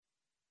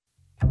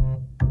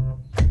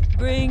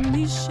Bring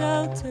me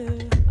shelter,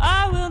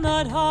 I will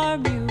not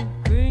harm you.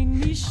 Bring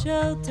me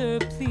shelter,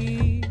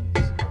 please.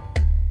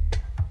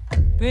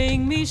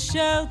 Bring me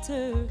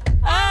shelter,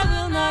 I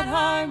will not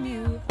harm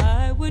you.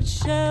 I would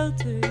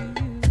shelter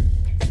you.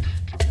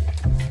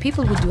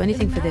 People would do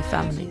anything for their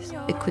families.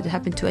 It could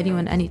happen to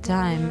anyone,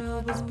 anytime.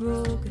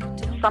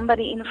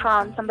 Somebody in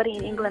France, somebody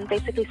in England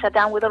basically sat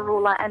down with a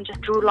ruler and just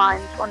drew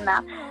lines on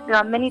that. There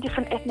are many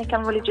different ethnic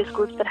and religious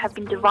groups that have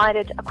been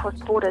divided across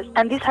borders,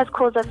 and this has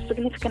caused a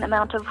significant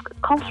amount of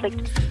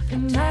conflict.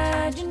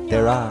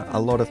 There are a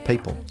lot of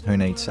people who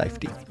need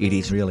safety. It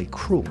is really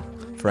cruel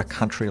for a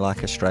country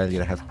like Australia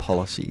to have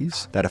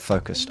policies that are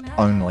focused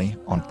only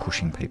on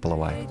pushing people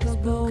away.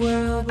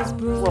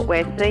 What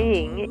we're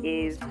seeing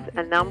is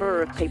a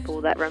number of people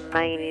that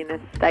remain in a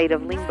state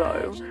of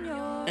limbo.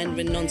 And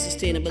when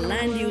non-sustainable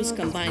land use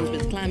combines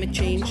with climate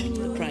change,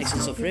 the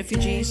crisis of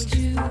refugees.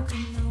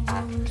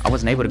 I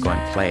wasn't able to go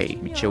and play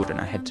with children.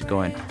 I had to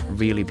go and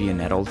really be an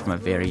adult from a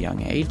very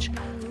young age.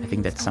 I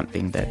think that's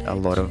something that a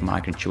lot of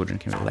migrant children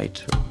can relate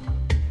to.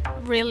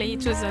 Really,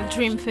 it was a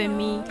dream for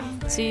me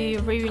to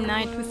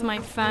reunite with my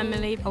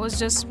family. I was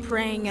just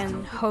praying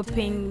and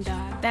hoping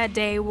that that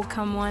day will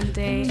come one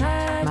day.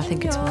 I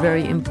think it's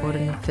very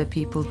important for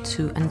people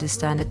to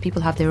understand that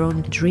people have their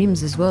own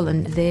dreams as well,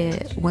 and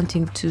they're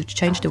wanting to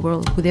change the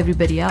world with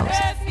everybody else.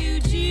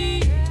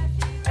 Refugee,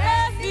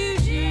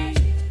 refugee,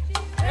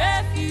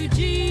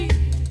 refugee,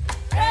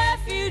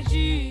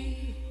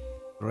 refugee.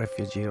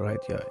 Refugee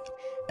Radio,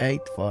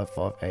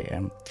 855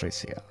 AM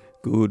 3CR.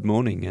 Good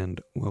morning and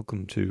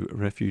welcome to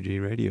Refugee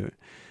Radio.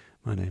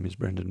 My name is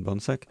Brendan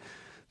Bonsack.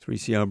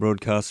 3CR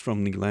broadcasts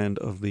from the land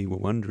of the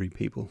Wurundjeri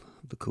people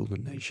of the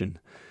Kulin Nation.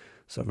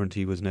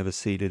 Sovereignty was never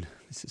ceded.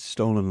 This is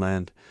stolen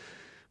land.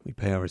 We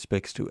pay our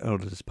respects to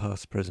elders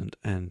past, present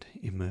and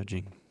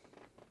emerging.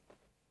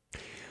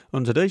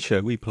 On today's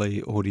show we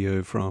play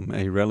audio from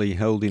a rally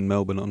held in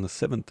Melbourne on the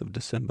 7th of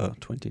December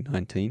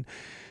 2019,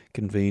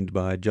 convened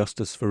by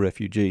Justice for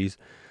Refugees,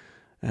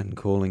 and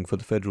calling for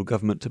the federal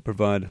government to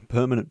provide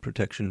permanent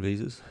protection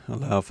visas,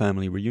 allow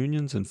family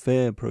reunions and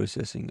fair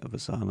processing of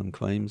asylum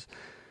claims,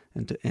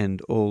 and to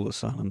end all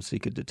asylum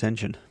seeker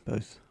detention,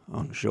 both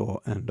onshore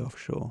and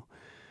offshore.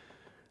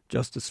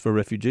 Justice for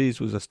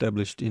Refugees was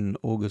established in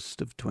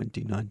August of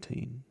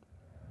 2019.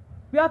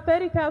 We are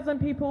 30,000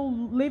 people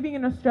living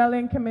in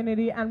Australian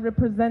community and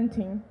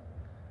representing.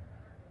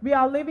 We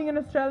are living in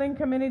Australian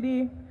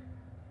community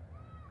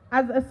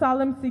as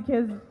asylum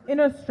seekers in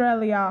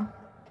Australia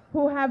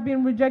who have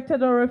been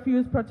rejected or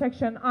refused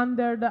protection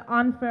under the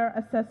unfair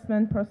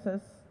assessment process.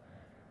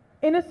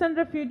 Innocent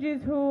refugees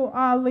who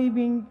are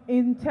living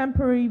in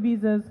temporary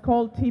visas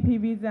called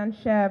TPVs and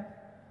SHEV,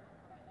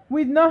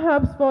 with no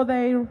hopes for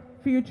their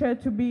future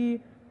to be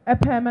a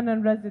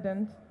permanent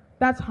resident.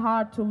 That's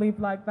hard to live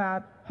like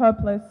that,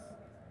 hopeless.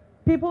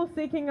 People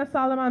seeking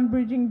asylum and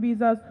bridging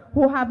visas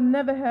who have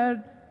never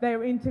heard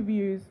their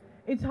interviews.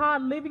 It's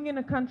hard living in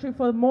a country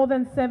for more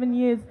than 7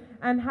 years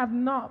and have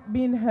not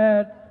been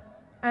heard.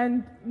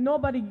 And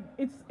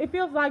it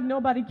feels like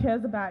nobody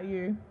cares about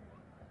you.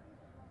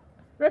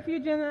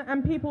 Refugees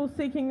and people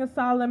seeking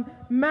asylum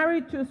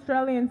married to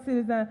Australian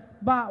citizens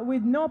but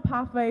with no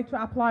pathway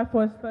to apply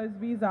for a spouse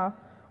visa,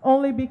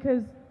 only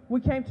because we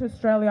came to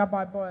Australia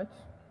by boat.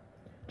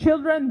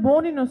 Children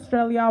born in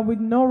Australia with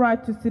no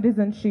right to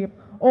citizenship,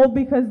 all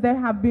because they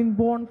have been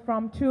born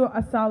from two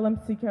asylum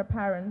seeker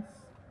parents.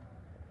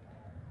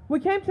 We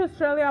came to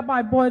Australia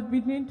by boat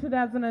between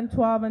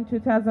 2012 and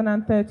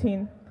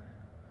 2013.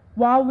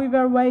 While we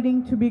were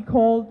waiting to be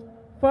called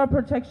for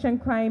protection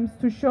claims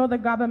to show the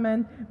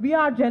government we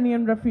are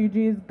genuine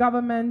refugees,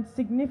 government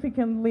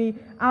significantly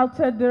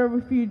altered the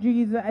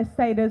refugees'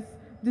 status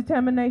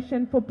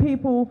determination for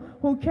people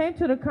who came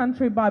to the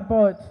country by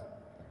boat.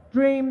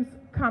 Dreams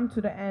come to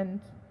the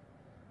end.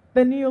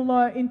 The new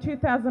law in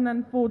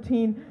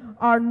 2014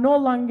 are no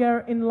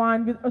longer in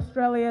line with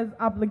Australia's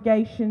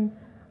obligation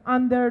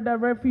under the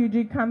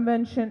Refugee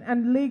Convention,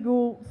 and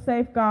legal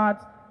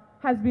safeguards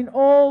has been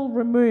all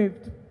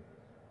removed.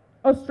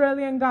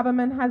 Australian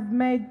government has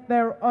made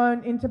their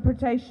own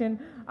interpretation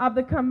of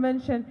the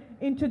convention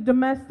into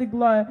domestic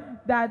law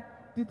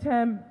that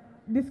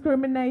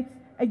discriminates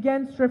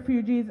against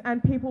refugees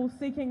and people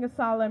seeking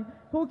asylum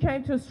who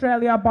came to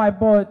Australia by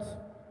boat.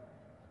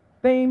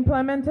 They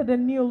implemented a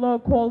new law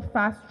called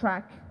Fast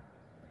Track.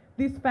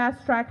 This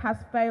Fast Track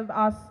has failed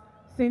us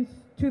since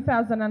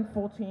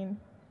 2014.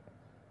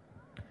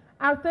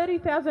 Our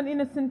 30,000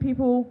 innocent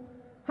people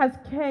has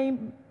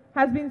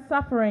been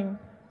suffering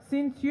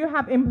since you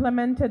have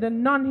implemented a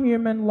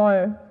non-human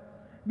law.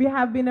 We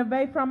have been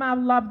away from our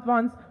loved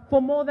ones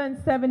for more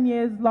than 7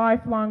 years,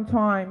 lifelong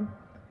time.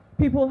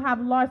 People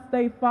have lost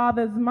their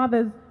fathers,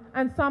 mothers,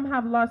 and some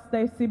have lost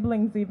their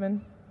siblings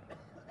even.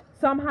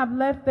 Some have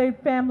left their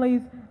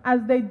families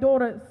as their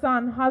daughter,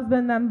 son,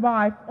 husband, and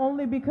wife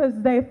only because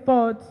they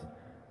thought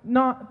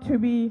not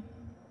to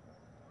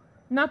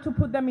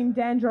put them in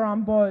danger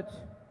on board.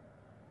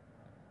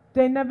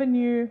 They never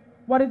knew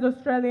what the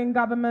Australian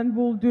government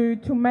will do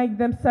to make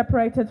them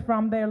separated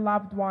from their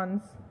loved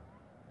ones.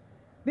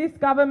 This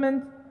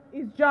government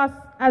is just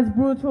as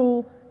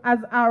brutal as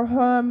our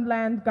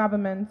homeland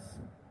governments.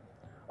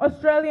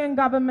 Australian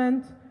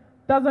government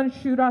doesn't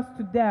shoot us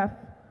to death,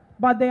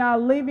 but they are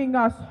leaving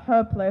us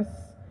hopeless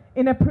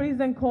in a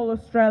prison called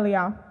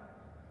Australia.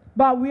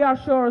 But we are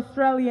sure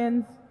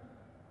Australia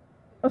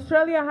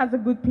has a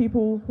good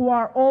people who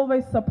are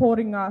always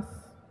supporting us,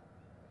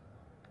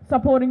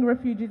 supporting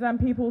refugees and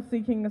people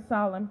seeking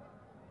asylum.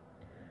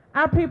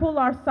 Our people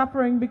are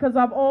suffering because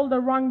of all the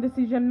wrong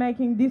decision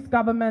making this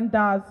government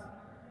does,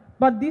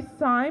 but this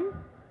time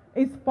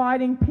is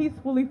fighting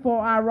peacefully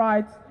for our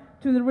rights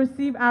to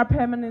receive our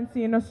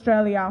permanency in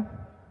Australia.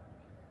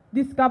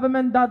 This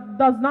government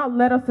does not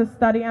let us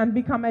study and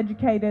become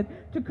educated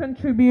to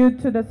contribute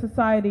to the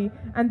society,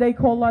 and they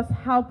call us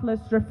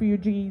helpless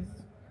refugees.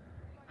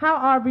 How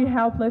are we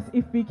helpless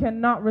if we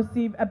cannot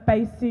receive a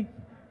basic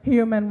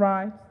human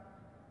right?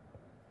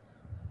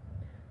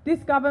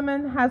 This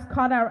government has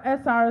cut our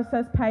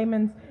SRSS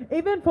payments,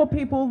 even for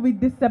people with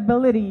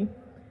disability.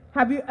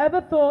 Have you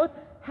ever thought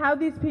how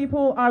these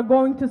people are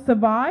going to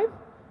survive?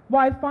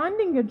 While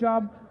finding a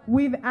job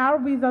with our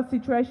visa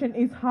situation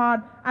is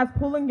hard as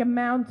pulling a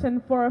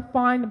mountain for a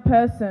fine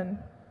person.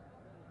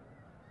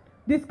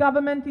 This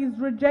government is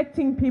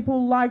rejecting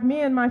people like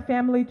me and my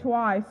family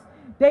twice.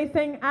 They're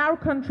saying our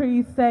country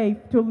is safe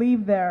to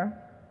live there.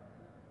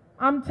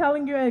 I'm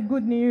telling you a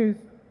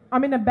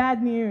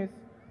bad news.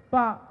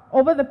 But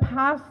over the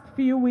past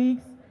few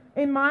weeks,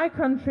 in my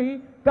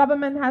country,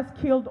 government has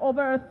killed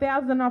over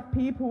 1,000 of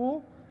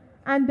people,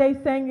 and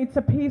they're saying it's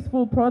a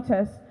peaceful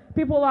protest.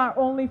 People are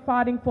only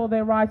fighting for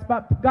their rights,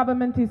 but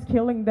government is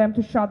killing them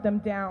to shut them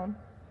down.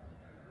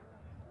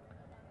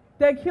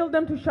 They killed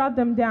them to shut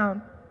them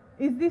down.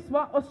 Is this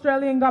what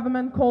Australian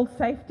government calls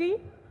safety?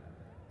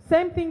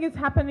 Same thing is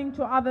happening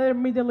to other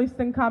Middle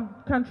Eastern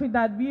countries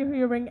that we're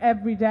hearing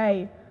every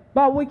day,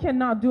 but we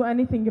cannot do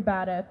anything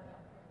about it.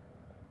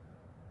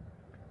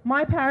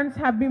 My parents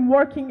have been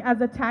working as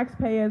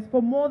taxpayers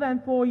for more than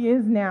 4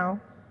 years now.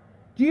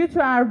 Due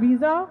to our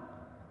visa,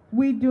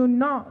 we do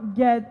not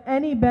get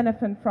any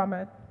benefit from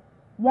it.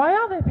 Why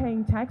are they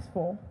paying tax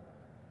for?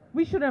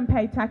 We shouldn't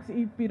pay tax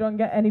if we don't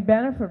get any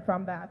benefit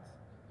from that.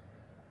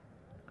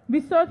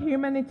 We sought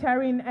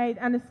humanitarian aid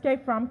and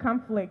escape from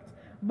conflict,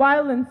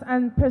 violence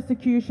and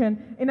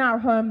persecution in our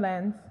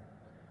homelands.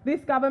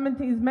 This government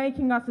is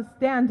making us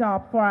stand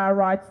up for our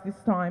rights this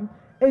time.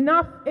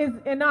 Enough is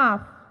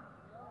enough.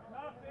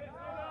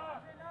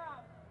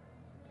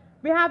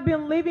 We have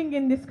been living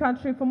in this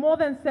country for more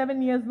than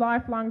 7 years,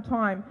 lifelong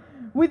time.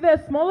 With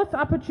the smallest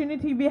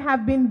opportunity we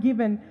have been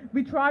given,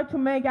 we try to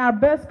make our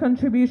best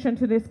contribution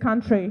to this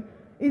country.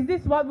 Is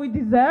this what we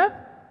deserve?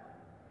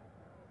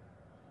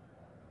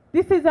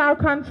 This is our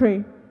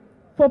country.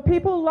 For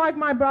people like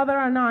my brother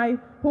and I,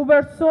 who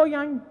were so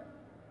young,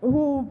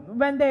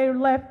 when they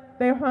left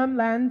their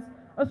homelands,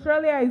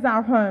 Australia is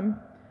our home,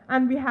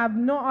 and we have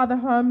no other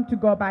home to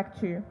go back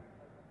to.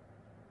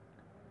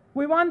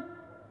 We want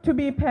to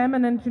be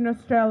permanent in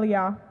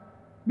Australia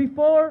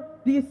before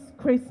this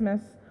Christmas.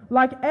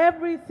 Like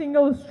every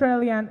single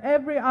Australian,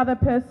 every other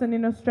person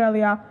in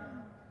Australia,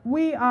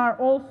 we are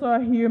also a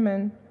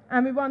human,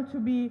 and we want to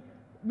be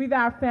with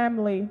our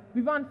family.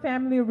 We want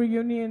family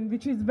reunion,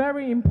 which is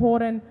very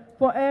important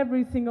for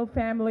every single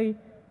family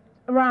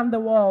around the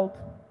world.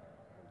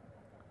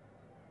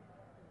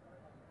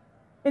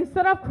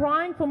 Instead of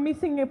crying for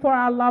missing for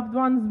our loved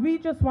ones, we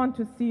just want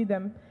to see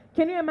them.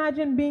 Can you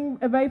imagine being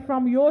away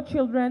from your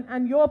children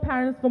and your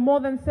parents for more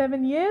than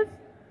 7 years?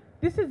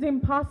 This is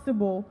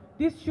impossible.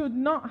 This should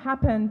not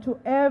happen to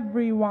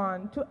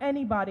everyone, to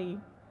anybody.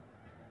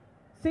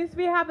 Since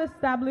we have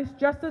established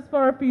Justice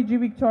for Refugee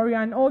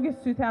Victoria in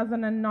August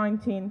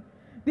 2019,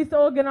 this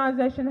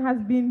organisation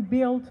has been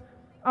built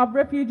of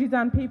refugees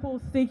and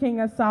people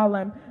seeking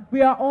asylum.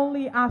 We are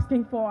only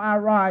asking for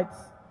our rights.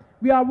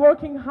 We are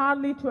working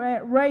hardly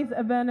to raise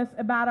awareness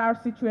about our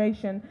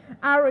situation,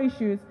 our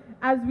issues,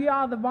 as we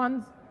are the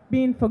ones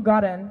being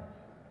forgotten.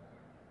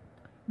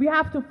 We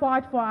have to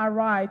fight for our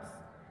rights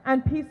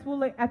and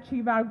peacefully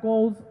achieve our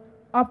goals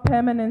of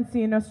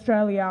permanency in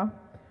Australia.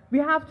 We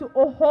have to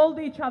hold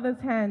each other's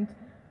hand.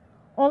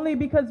 Only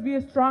because we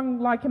are strong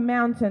like a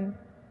mountain.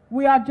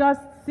 We are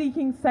just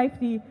seeking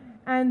safety,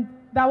 and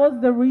that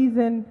was the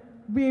reason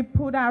we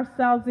put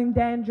ourselves in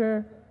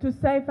danger to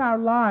save our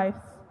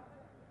lives.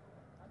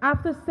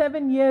 After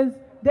 7 years,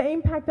 the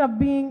impact of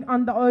being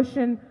on the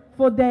ocean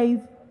for days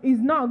is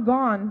not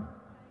gone.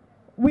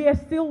 We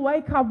still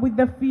wake up with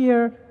the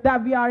fear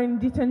that we are in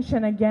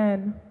detention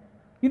again.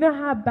 You know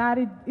how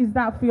bad is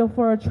that feel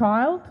for a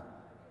child?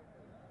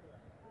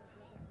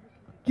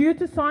 Due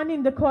to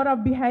signing the code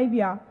of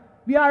behavior,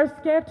 we are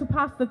scared to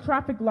pass the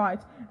traffic light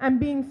and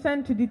being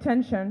sent to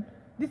detention.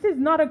 This is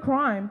not a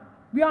crime.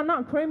 We are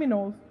not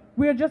criminals.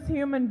 We are just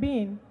human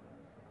beings.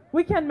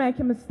 We can make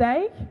a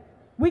mistake.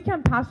 We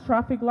can pass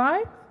traffic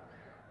lights.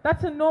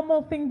 That's a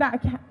normal thing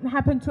that can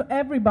happen to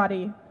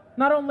everybody,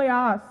 not only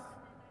us.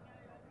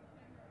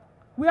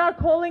 We are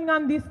calling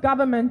on this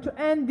government to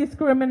end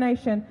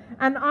discrimination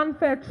and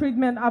unfair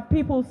treatment of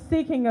people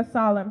seeking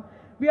asylum.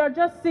 We are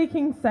just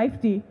seeking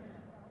safety.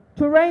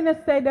 to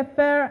reinstate a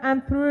fair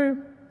and thorough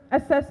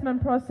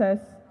assessment process,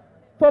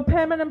 for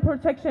permanent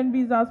protection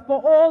visas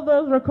for all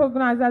those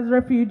recognized as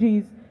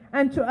refugees,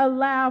 and to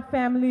allow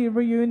family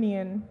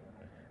reunion.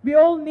 We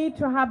all need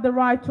to have the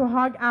right to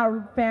hug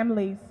our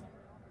families.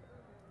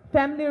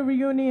 Family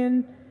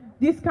reunion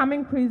this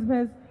coming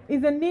Christmas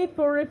is a need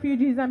for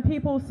refugees and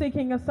people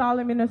seeking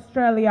asylum in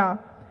Australia.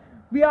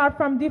 We are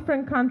from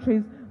different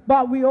countries,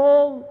 but we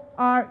all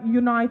are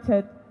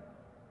united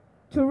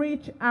to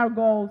reach our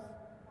goals.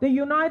 The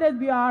united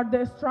we are,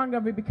 the stronger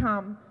we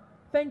become.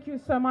 Thank you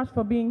so much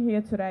for being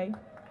here today.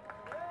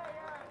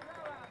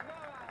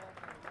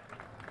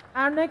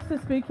 Our next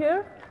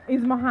speaker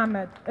is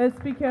Mohammed, a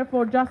speaker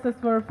for Justice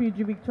for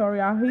Refugee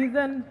Victoria. He's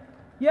an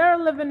Year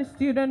 11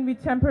 student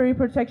with temporary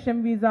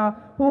protection visa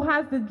who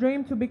has the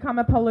dream to become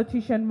a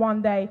politician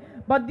one day.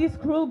 But this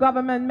cruel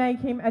government make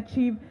him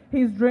achieve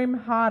his dream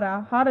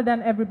harder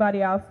than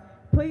everybody else.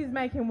 Please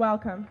make him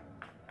welcome.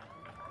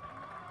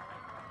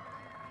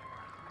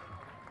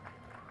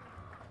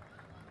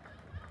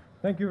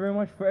 Thank you very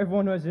much for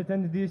everyone who has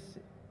attended this.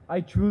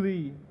 It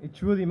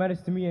truly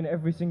matters to me and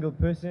every single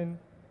person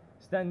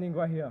standing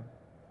right here.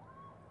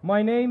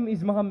 My name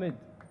is Mohammed.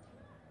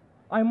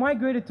 I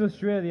migrated to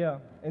Australia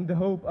in the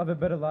hope of a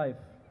better life.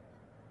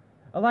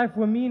 A life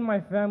where me and my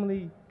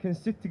family can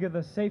sit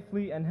together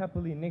safely and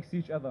happily next to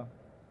each other.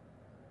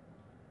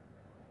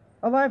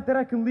 A life that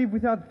I can live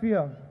without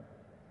fear.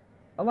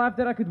 A life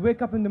that I could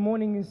wake up in the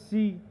morning and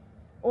see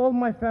all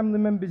my family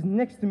members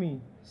next to me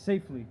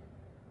safely.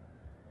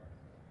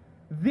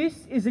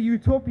 This is a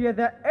utopia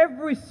that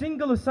every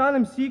single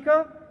asylum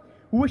seeker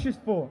wishes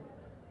for.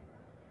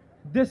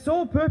 The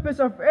sole purpose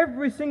of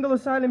every single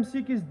asylum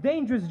seeker's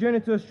dangerous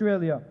journey to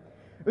Australia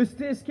is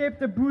to escape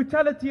the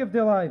brutality of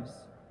their lives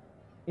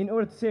in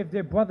order to save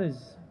their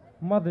brothers,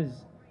 mothers,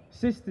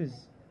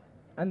 sisters,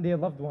 and their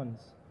loved ones.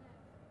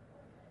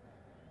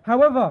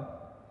 However,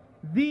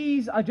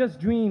 these are just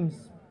dreams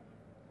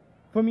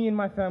for me and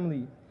my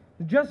family.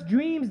 Just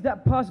dreams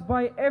that pass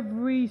by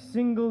every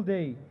single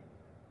day.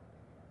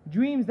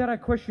 Dreams that I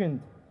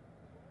questioned.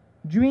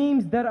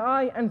 Dreams that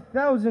I and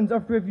thousands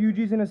of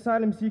refugees and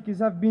asylum seekers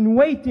have been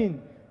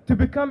waiting to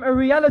become a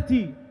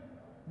reality,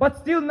 but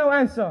still no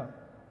answer.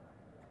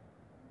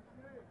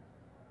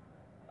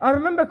 I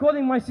remember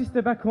calling my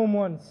sister back home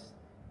once,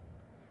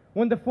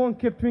 when the phone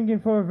kept ringing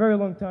for a very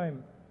long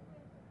time.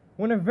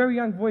 When a very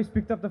young voice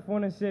picked up the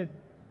phone and said,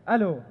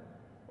 "Hello,"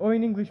 or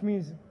in English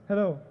means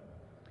hello.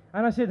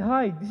 And I said,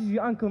 "Hi, this is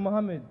your uncle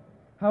Mohammed.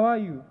 How are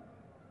you?"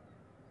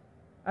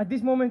 At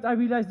this moment, I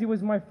realized it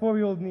was my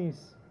 4-year-old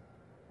niece.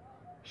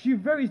 She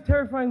very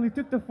terrifyingly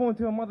took the phone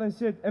to her mother and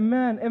said, a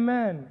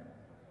man.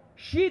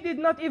 She did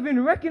not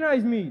even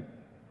recognize me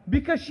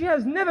because she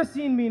has never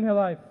seen me in her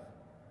life.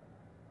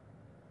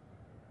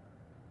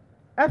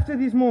 After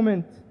this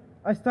moment,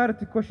 I started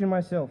to question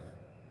myself.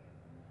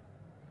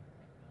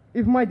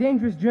 If my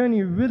dangerous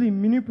journey really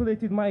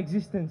manipulated my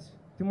existence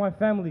to my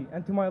family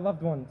and to my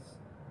loved ones.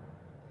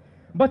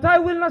 But I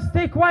will not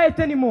stay quiet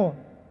anymore.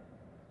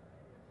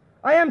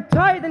 I am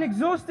tired and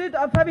exhausted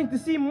of having to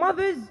see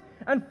mothers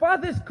and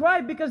fathers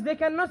cry because they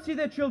cannot see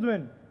their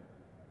children.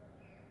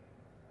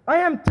 I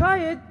am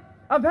tired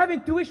of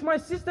having to wish my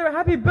sister a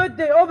happy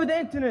birthday over the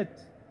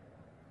internet.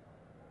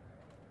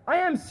 I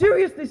am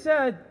seriously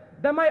sad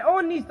that my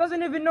own niece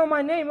doesn't even know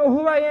my name or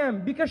who I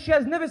am because she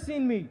has never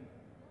seen me.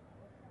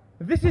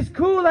 This is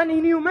cruel and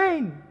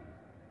inhumane.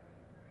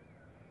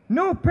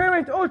 No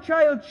parent or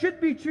child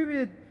should be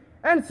treated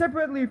and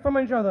separately from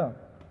each other.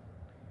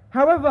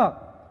 However,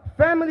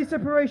 family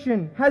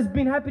separation has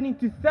been happening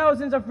to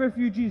thousands of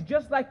refugees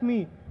just like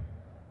me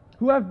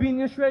who have been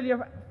in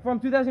Australia from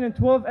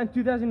 2012 and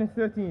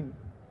 2013.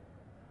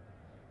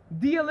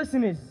 Dear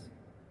listeners,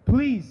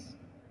 please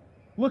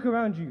look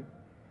around you.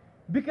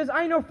 Because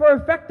I know for a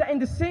fact that in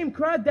the same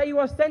crowd that you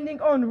are standing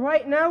on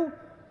right now,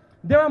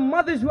 there are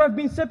mothers who have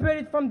been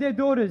separated from their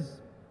daughters.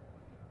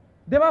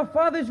 There are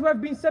fathers who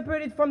have been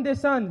separated from their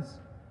sons.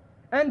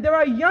 And there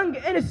are young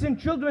innocent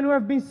children who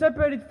have been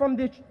separated from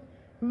their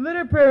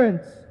little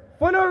parents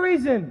for no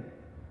reason.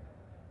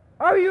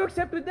 Are you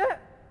accept with that?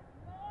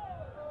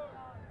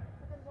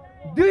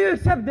 Do you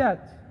accept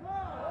that?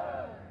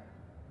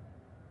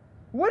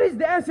 What is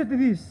the answer to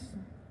this?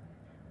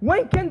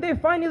 When can they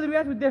finally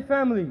react with their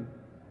family?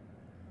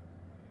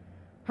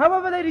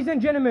 However, ladies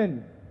and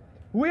gentlemen,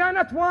 we are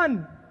not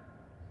one.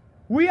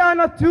 We are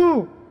not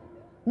two.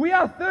 We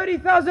are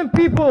 30,000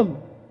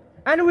 people.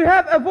 And we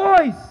have a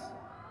voice.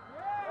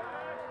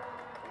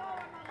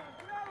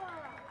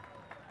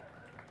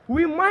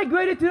 We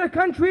migrated to the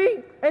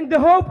country in the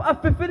hope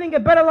of fulfilling a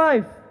better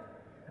life.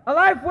 A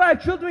life where our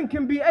children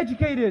can be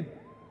educated.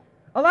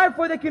 A life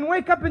where they can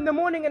wake up in the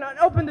morning and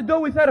open the door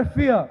without a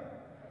fear.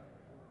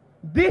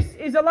 This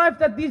is a life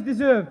that these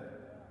deserve.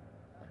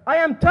 I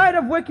am tired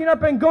of waking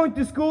up and going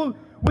to school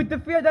with the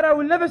fear that I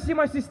will never see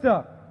my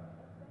sister.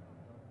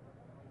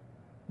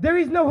 There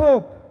is no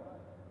hope.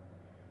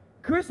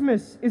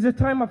 Christmas is a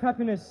time of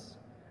happiness,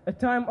 a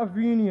time of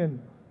reunion,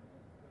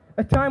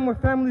 a time where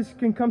families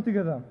can come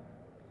together.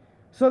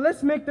 So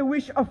let's make the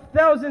wish of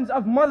thousands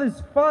of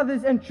mothers,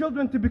 fathers, and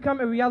children to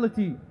become a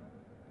reality,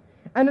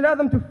 and allow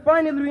them to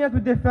finally reunite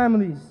with their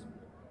families.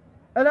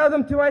 Allow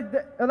them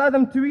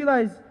to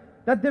realize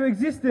that their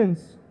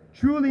existence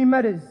truly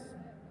matters.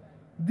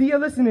 Dear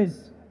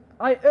listeners,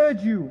 I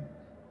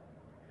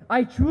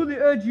truly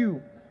urge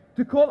you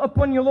to call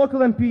upon your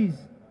local MPs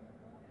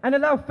and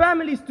allow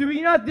families to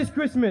reunite this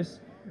Christmas.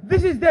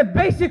 This is their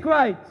basic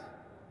right.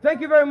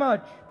 Thank you very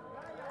much.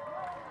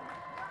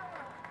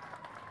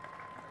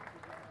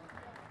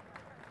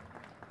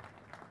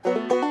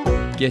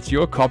 Get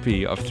your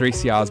copy of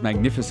 3CR's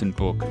magnificent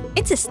book.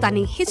 It's a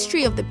stunning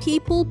history of the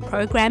people,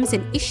 programs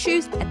and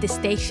issues at the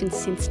station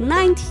since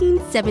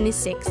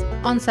 1976.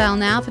 On sale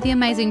now for the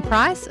amazing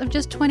price of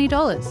just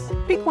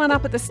 $20. Pick one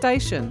up at the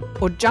station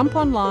or jump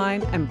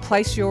online and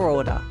place your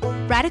order.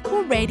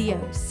 Radical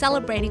Radio,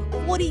 celebrating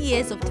 40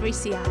 years of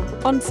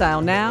 3CR. On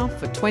sale now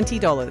for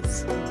 $20.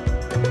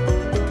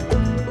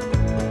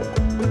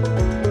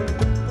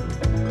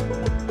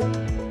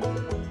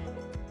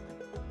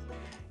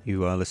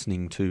 You are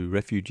listening to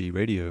Refugee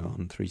Radio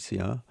on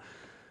 3CR.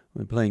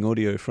 We're playing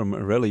audio from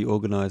a rally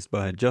organised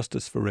by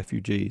Justice for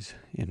Refugees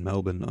in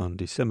Melbourne on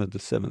December the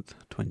 7th,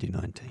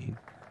 2019.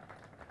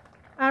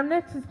 Our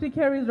next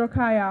speaker is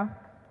Rokaya,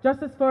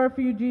 Justice for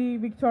Refugee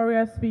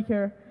Victoria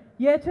speaker,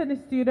 yet a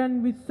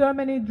student with so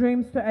many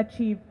dreams to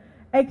achieve,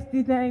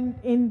 ex-detained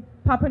in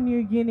Papua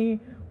New Guinea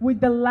with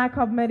the lack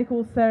of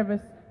medical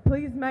service.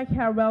 Please make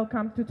her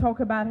welcome to talk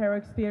about her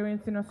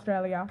experience in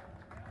Australia.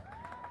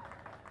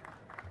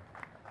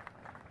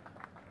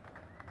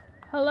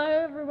 Hello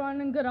everyone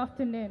and good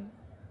afternoon.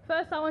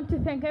 First I want to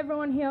thank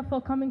everyone here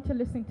for coming to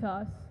listen to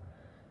us.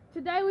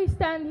 Today we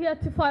stand here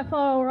to fight for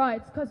our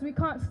rights because we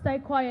can't stay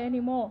quiet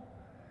anymore.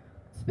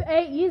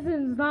 8 years is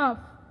enough.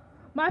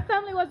 My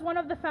family was one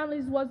of the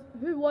families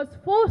who was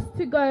forced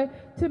to go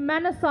to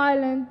Manus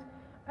Island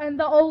and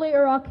the only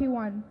Iraqi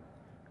one.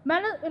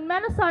 In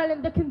Manus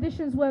Island the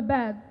conditions were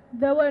bad.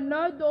 There were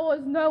no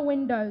doors, no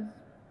windows.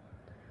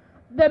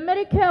 The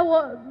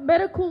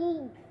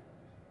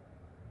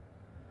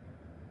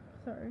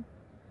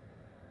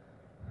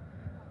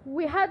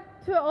we had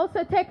to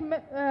also take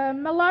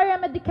malaria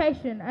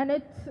medication, and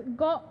it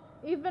got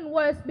even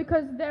worse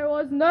because there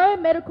was no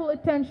medical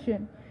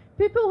attention.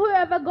 People who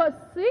ever got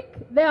sick,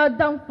 they are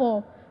done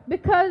for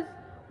because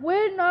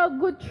we're no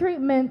good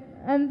treatment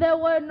and there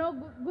were no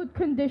good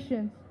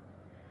conditions.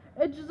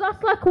 It's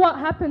just like what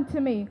happened to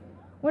me.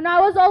 When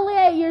I was only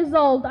 8 years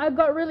old, I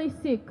got really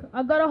sick.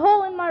 I got a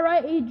hole in my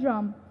right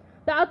eardrum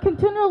that I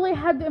continually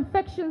had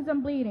infections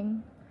and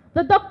bleeding.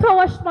 The doctor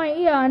washed my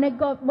ear and it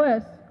got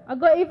worse. I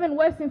got even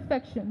worse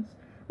infections.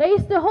 They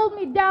used to hold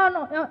me down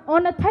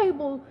on a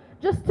table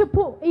just to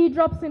put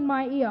eardrops in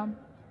my ear.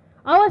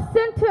 I was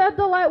sent to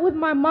Adelaide with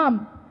my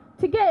mum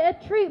to get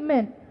a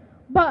treatment,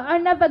 but I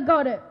never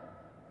got it.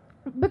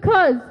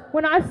 Because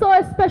when I saw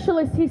a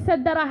specialist, he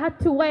said that I had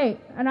to wait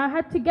and I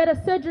had to get a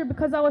surgery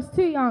because I was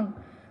too young.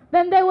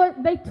 Then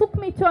they took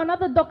me to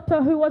another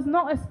doctor who was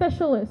not a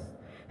specialist,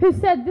 who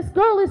said, this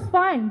girl is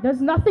fine,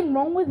 there's nothing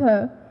wrong with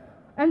her,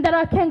 and that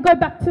I can go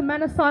back to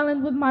Manus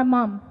Island with my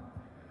mum.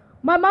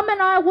 My mum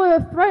and I were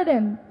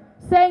threatened,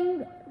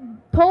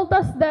 told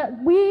us that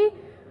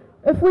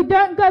if we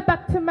don't go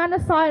back to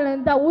Manus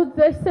Island, that would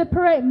they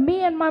separate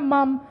me and my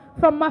mum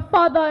from my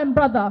father and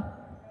brother.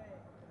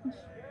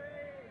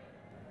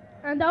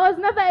 And I was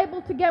never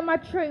able to get my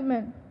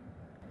treatment.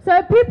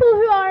 So people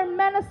who are in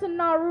Manus and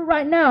Nauru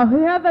right now,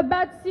 who have a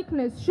bad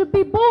sickness, should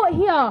be brought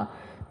here,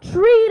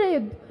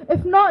 treated.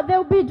 If not,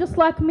 they'll be just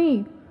like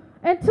me.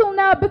 Until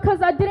now,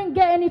 because I didn't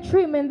get any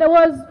treatment, there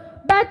was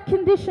bad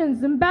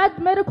conditions and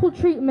bad medical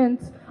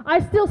treatments. I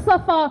still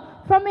suffer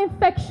from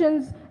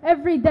infections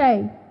every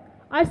day.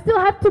 I still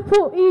have to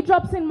put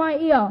eardrops in my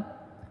ear.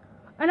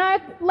 And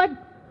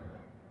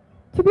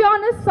to be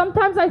honest,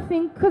 sometimes I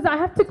think, because I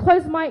have to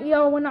close my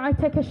ear when I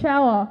take a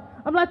shower,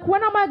 I'm like,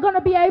 when am I going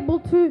to be able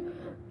to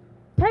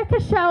take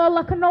a shower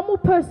like a normal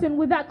person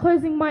without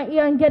closing my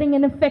ear and getting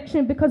an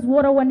infection because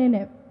water went in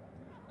it?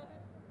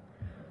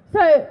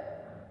 So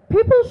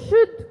people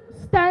should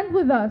stand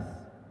with us.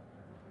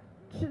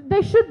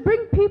 They should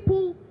bring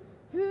people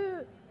who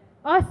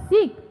are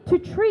sick to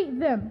treat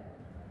them.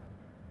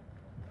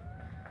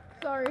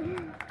 Sorry.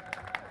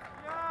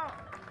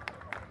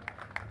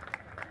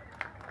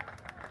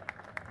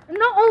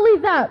 Not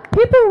only that,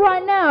 people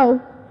right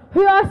now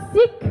who are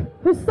sick,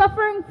 who are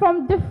suffering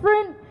from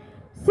different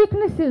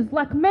sicknesses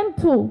like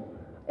mental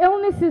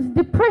illnesses,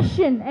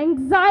 depression,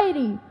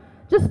 anxiety,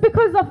 just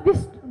because of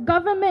this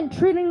government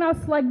treating us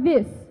like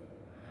this.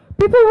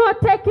 People who are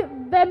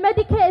their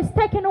Medicare is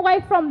taken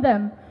away from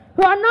them,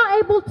 who are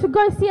not able to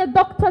go see a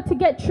doctor to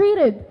get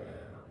treated,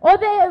 or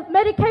their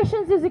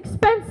medications is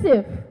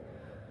expensive,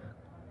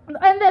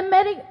 and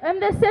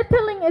their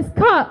settling is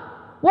cut.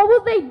 What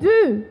would they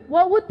do?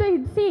 What would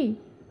they see?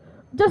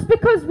 Just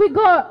because we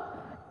got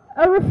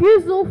a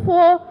refusal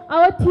for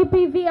our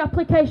TPV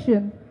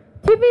application.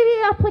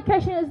 TPV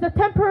application is the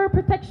temporary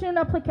protection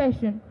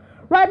application.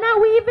 Right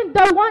now we even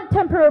don't want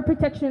temporary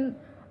protection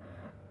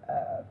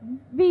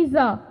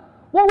visa.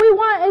 What we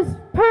want is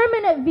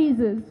permanent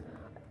visas.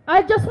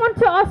 I just want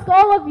to ask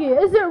all of you,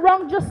 is it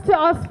wrong just to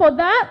ask for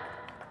that?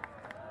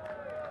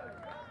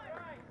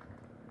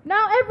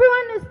 Now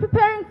everyone is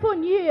preparing for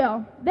New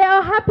Year. They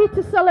are happy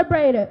to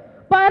celebrate it.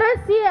 But I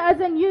don't see it as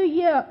a new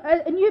year,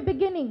 a new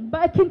beginning,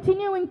 but a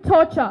continuing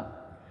torture.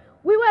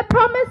 We were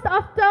promised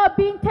after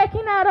being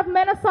taken out of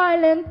Manus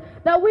Island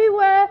that we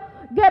will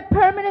get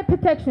permanent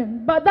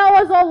protection, but that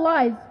was all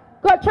lies.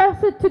 Got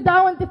transferred to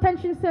Darwin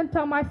Detention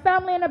Centre, my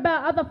family and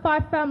about other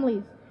 5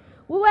 families.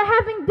 We were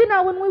having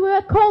dinner when we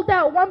were called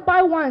out one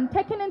by one,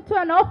 taken into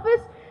an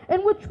office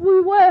in which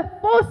we were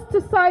forced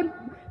to sign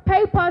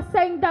papers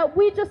saying that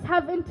we just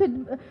have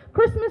entered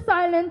Christmas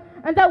Island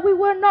and that we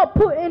were not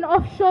put in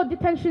offshore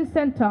detention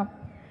centre.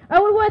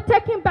 And we were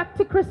taken back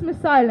to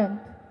Christmas Island.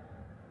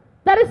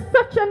 That is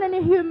such an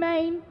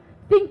inhumane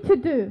thing to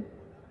do.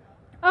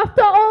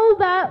 After all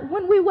that,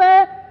 when we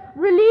were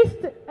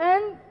released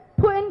and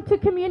put into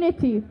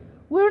community,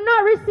 we were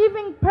not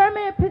receiving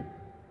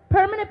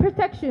permanent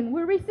protection.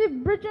 We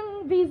received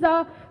bridging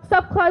visa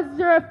subclass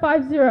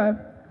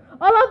 050.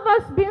 All of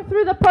us been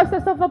through the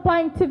process of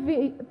applying to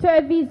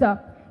a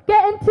visa.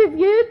 Get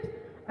interviewed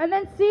and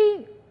then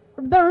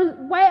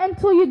wait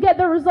until you get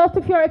the result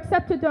if you're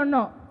accepted or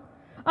not.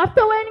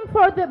 After waiting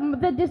for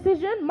the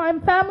decision, my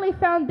family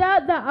found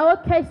out that our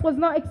case was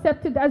not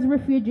accepted as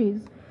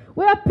refugees.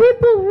 We are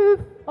people who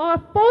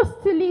are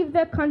forced to leave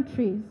their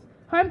countries,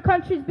 home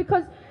countries,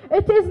 because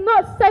it is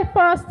not safe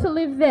for us to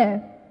live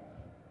there.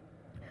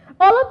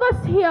 All of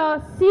us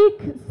here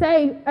seek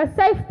a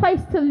safe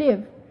place to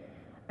live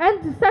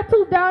and to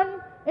settle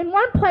down in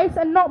one place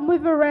and not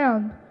move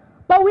around.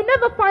 But we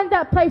never find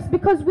that place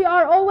because we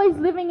are always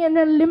living in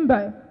a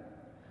limbo.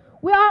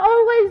 We are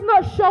always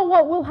not sure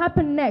what will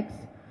happen next,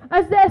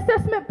 as the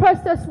assessment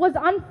process was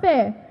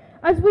unfair,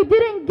 as we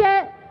didn't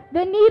get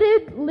the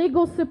needed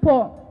legal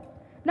support.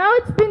 Now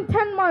it's been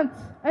 10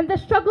 months, and the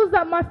struggles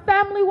that my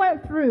family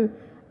went through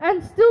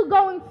and still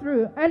going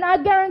through, and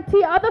I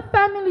guarantee other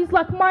families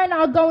like mine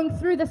are going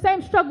through the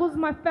same struggles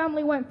my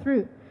family went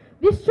through.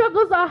 These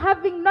struggles are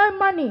having no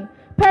money,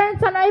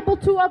 parents unable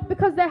to work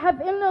because they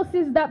have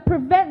illnesses that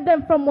prevent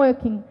them from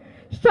working,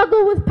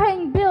 struggle with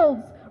paying bills,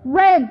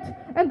 rent,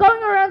 and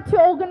going around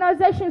to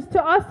organizations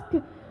to ask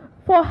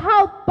for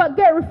help but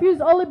get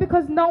refused only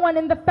because no one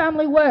in the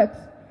family works.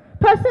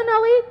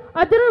 Personally,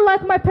 I didn't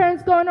like my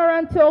parents going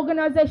around to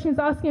organizations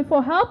asking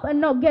for help and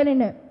not getting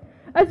it.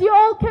 As you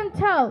all can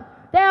tell,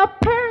 they are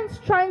parents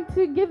trying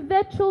to give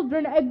their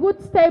children a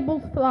good, stable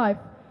life.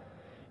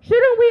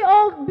 Shouldn't we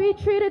all be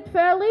treated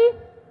fairly?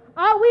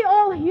 Aren't we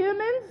all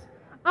humans?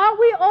 Aren't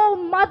we all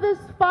mothers,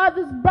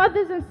 fathers,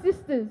 brothers and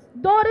sisters,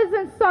 daughters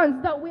and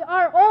sons, that we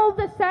are all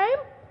the same?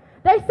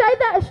 They say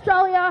that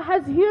Australia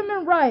has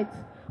human rights,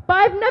 but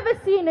I've never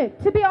seen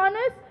it. To be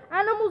honest,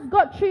 animals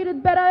got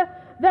treated better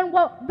than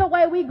the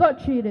way we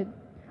got treated.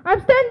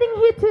 I'm standing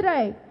here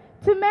today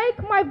to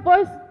make my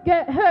voice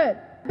get heard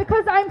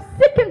because I'm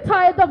sick and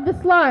tired of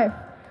this life.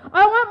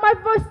 I want my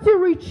voice to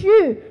reach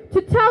you,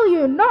 to tell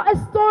you, not as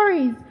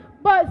stories,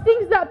 but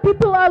things that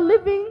people are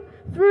living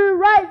through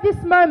right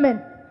this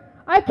moment.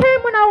 I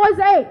came when I was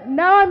 8,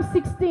 now I'm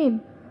 16.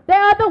 They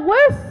are the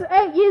worst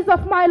 8 years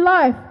of my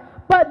life,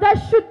 but that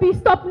should be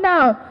stopped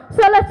now.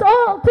 So let's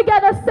all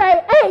together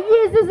say, 8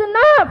 years is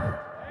enough.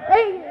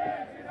 8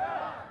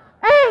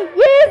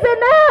 years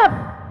enough.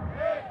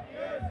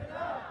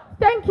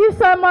 Thank you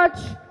so much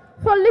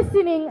for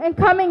listening and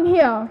coming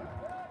here.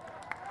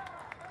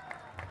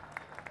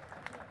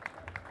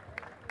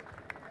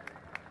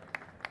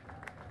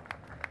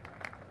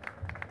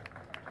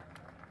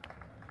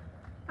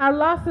 Our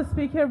last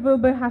speaker will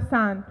be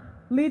Hassan,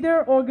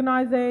 leader,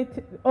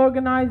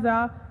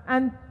 organizer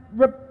and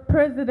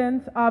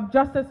president of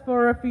Justice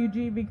for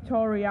Refugee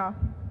Victoria,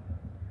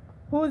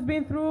 who has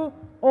been through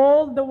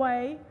all the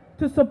way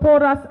to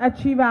support us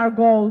achieve our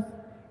goals.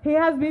 He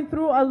has been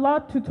through a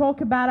lot to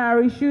talk about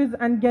our issues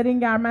and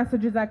getting our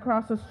messages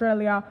across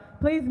Australia.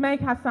 Please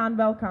make Hassan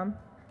welcome.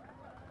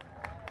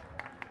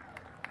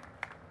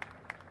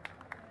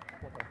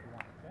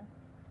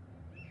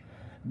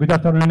 Good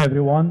afternoon,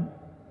 everyone.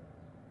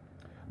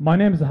 My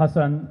name is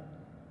Hassan,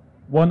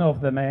 one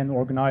of the main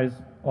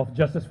organizers of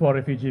Justice for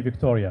Refugee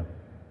Victoria.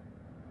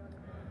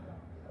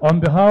 On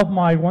behalf of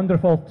my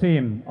wonderful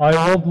team,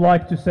 I would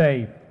like to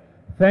say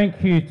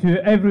thank you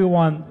to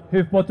everyone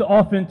who put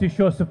often to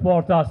show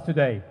support us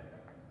today.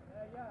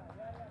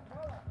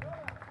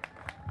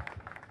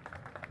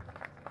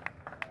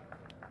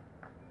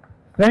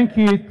 Thank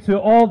you to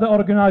all the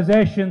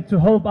organizations to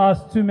help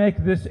us to make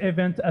this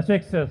event a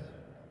success.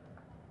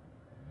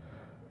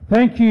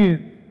 Thank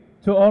you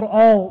to our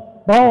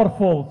all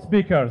powerful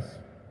speakers.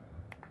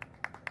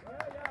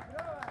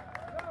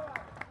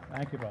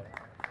 Thank you, brother.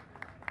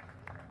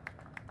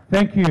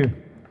 Thank you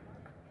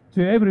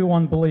to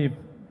everyone believe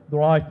the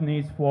right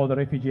needs for the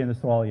refugee in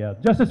Australia.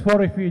 Justice for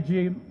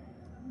Refugee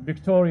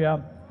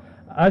Victoria,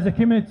 as a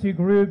community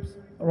group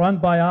run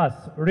by us,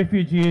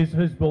 refugees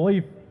whose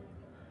belief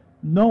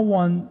no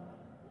one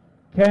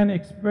can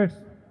express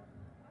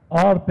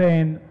our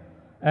pain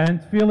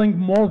and feeling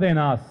more than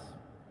us.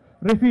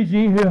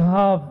 refugees who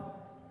have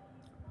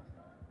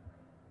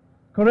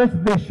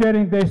courageously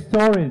sharing their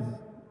stories,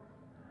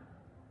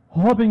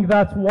 hoping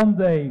that one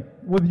day,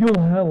 with your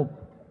help,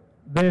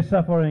 their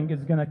suffering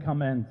is going to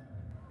come end.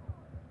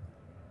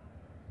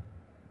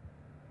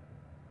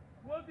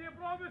 Will you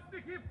promise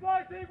to keep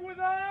fighting with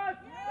us?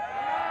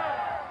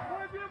 Yeah!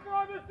 Will you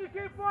promise to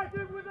keep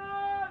fighting with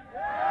us?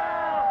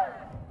 Yeah!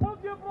 Will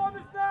you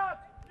promise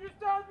that you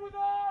stand with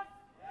us?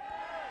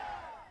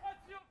 Yeah!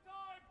 It's your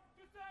time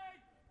to say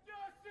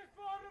justice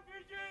for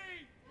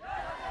refugees!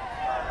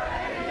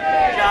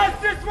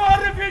 Justice for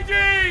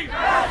refugees!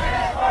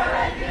 Justice for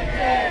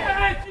refugees!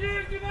 8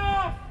 years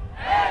enough!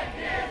 8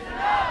 years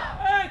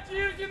enough! 8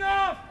 years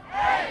enough!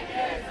 8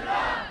 years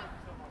enough!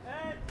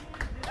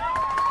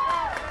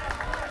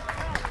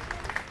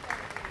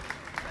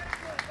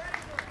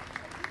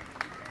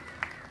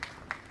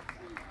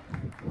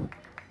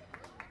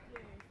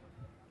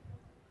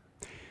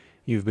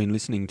 You've been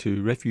listening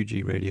to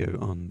Refugee Radio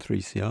on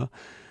 3CR.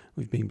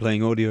 We've been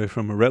playing audio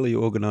from a rally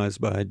organised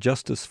by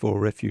Justice for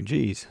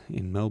Refugees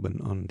in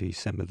Melbourne on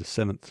December the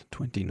 7th,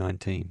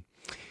 2019.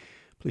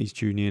 Please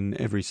tune in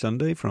every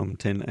Sunday from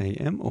 10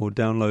 a.m. or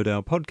download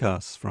our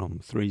podcasts from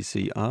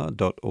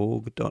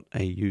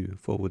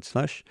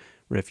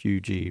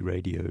 3cr.org.au/Refugee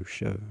Radio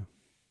Show.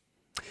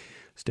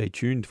 Stay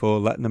tuned for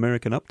Latin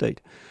American Update.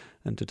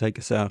 And to take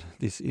us out,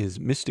 this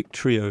is Mystic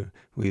Trio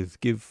with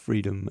Give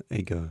Freedom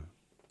a Go.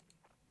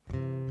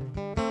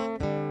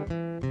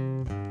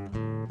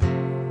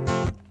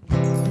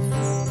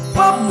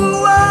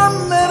 Papua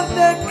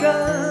Merdeka.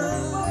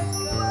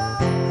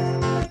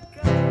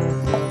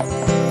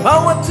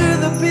 Power to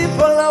the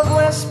people of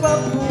West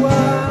Papua.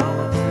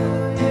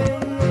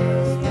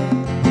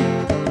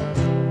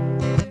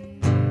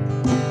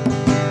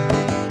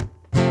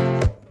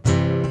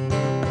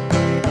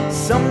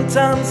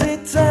 Sometimes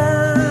it's